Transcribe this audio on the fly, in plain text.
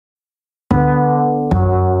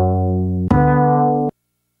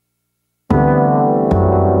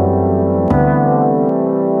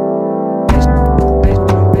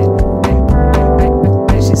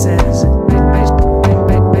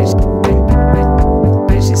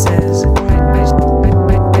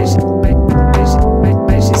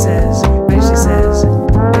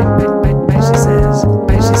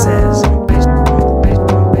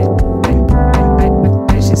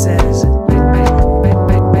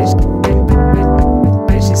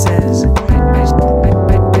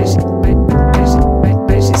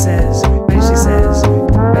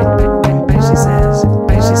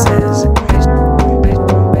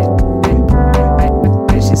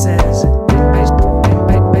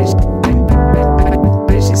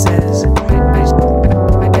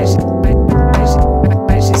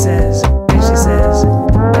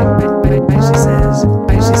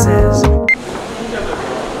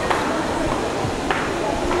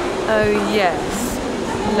Oh yes,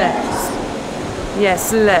 let's.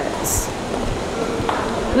 Yes, let's.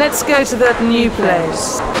 Let's go to that new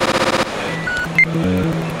place.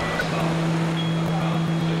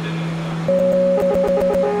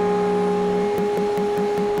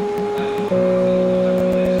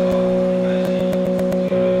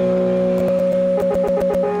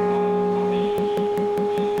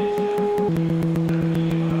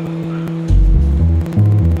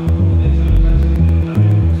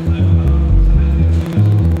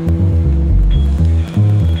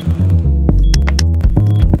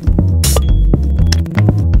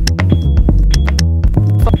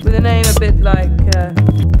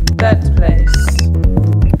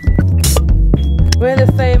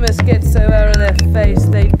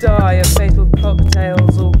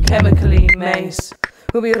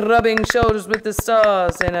 We'll be rubbing shoulders with the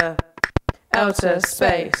stars in a outer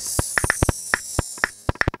space.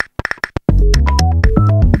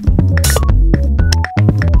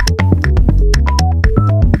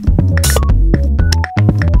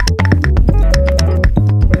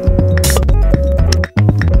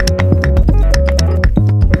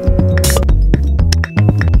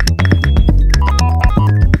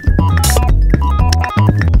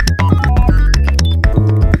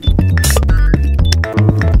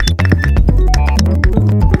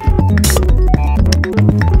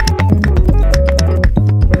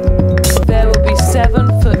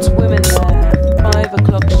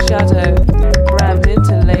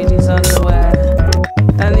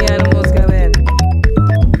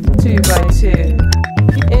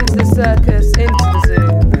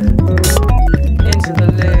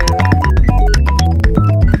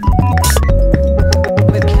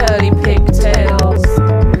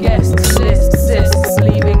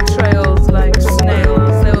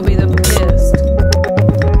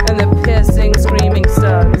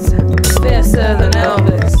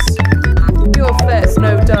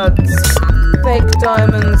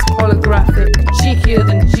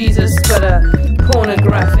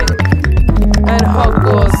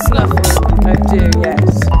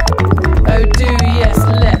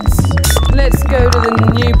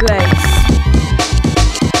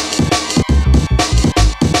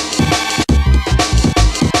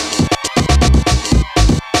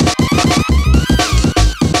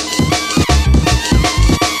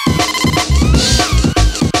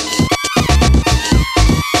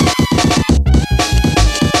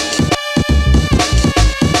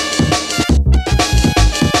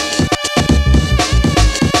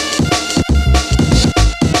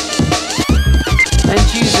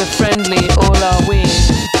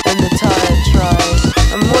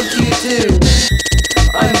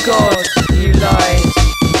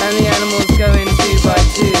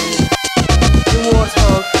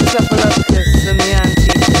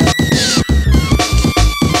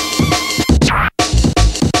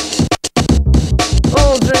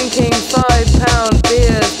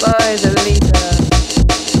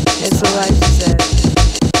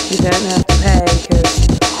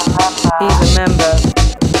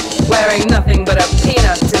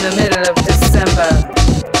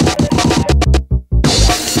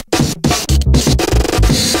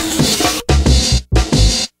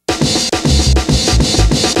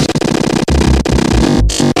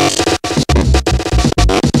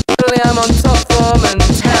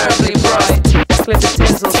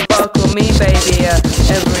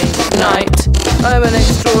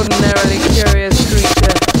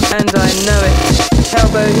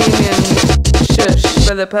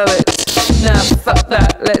 The poets. Now fuck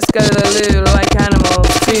that, let's go to the loo like animals,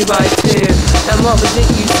 2 by 2. And what was it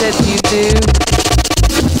you said you do?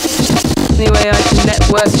 Anyway, I can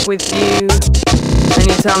network with you. And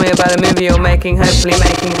you tell me about a movie you're making, hopefully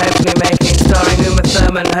making, starring Uma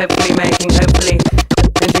Thurman, hopefully making.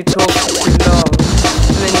 And you talk too long.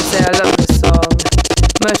 And then you say, I love this song.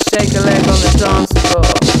 Must shake a leg on the dance floor.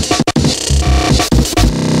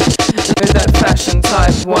 With that fashion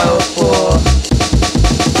type wild boar.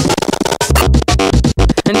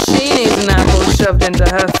 And she needs an apple shoved into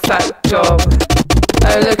her fat gob.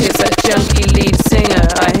 Oh look, it's that junky lead singer.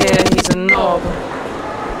 I hear he's a knob.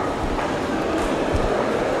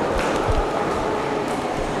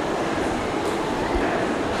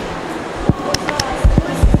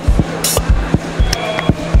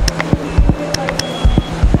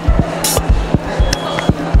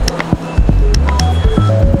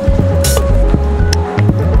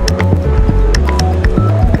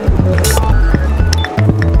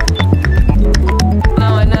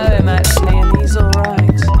 Now I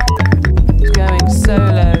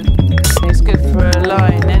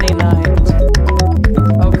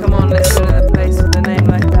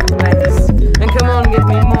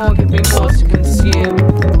more, give me more to consume.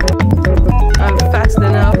 I'm fatter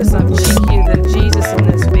than Elvis, I'm cheekier than Jesus in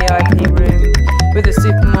this VIP room, with the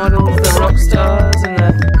supermodels, the rock stars,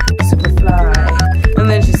 and the superfly. And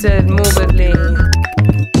then she said morbidly,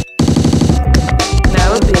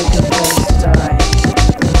 now would be a good place to die.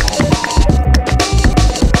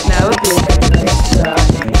 Now would be a good place to die.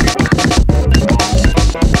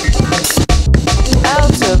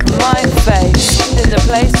 Out of my face, in the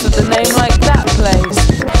place with the name like that place.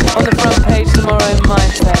 On the front page tomorrow, my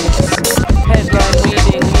face. Headline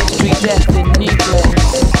reading, mystery death in new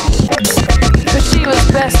place. But she was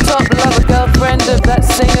best top lover girlfriend of that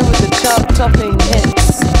singer with the chart-topping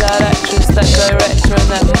hits. That actress, that director, and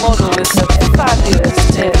that model with the fabulous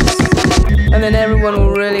tits. And then everyone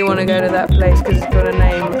will really want to go to that place because it's got a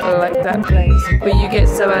name like that place. But you get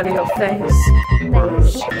so out of your face.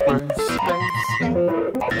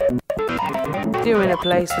 You're in a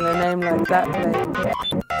place with a name like that place.